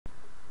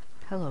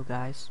Hello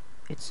guys,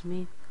 it's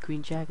me,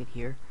 Green Jacket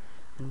here,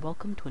 and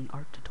welcome to an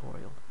art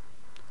tutorial.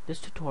 This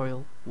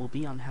tutorial will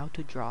be on how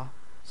to draw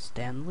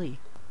Stan Lee.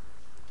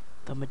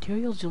 The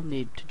materials you'll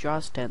need to draw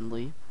Stan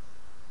Lee: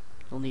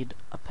 you'll need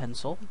a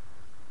pencil,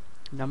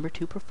 number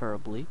 2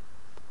 preferably,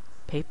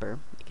 paper,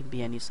 it can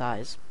be any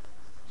size,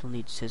 you'll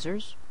need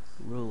scissors,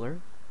 ruler,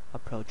 a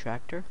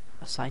protractor,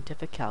 a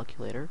scientific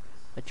calculator,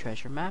 a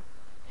treasure map,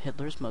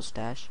 Hitler's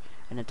mustache,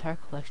 an entire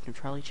collection of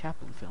Charlie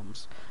Chaplin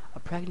films, a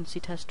pregnancy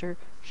tester,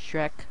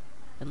 Shrek,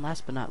 and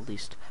last but not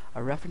least,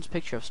 a reference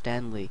picture of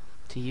Stan Lee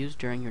to use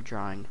during your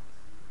drawing.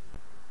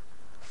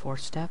 For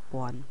step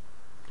 1,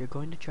 you're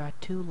going to draw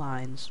 2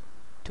 lines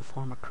to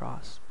form a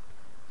cross.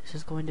 This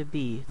is going to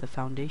be the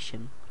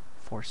foundation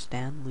for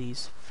Stan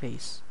Lee's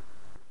face.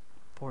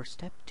 For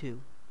step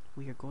 2,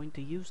 we are going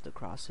to use the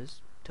crosses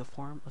to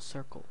form a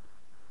circle.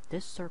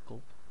 This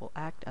circle will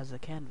act as a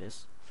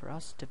canvas for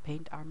us to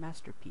paint our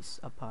masterpiece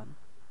upon.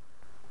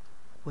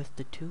 With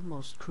the 2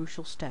 most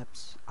crucial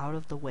steps out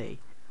of the way,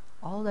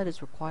 all that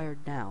is required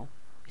now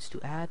is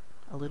to add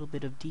a little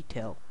bit of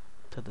detail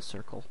to the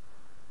circle.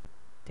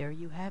 There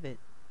you have it.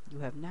 You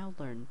have now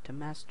learned to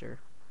master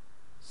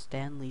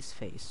Stan Lee's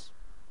face.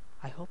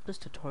 I hope this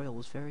tutorial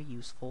was very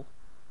useful.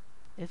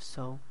 If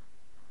so,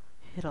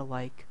 hit a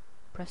like,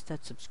 press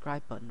that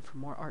subscribe button for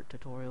more art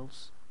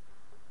tutorials,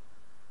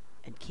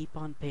 and keep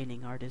on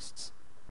painting, artists.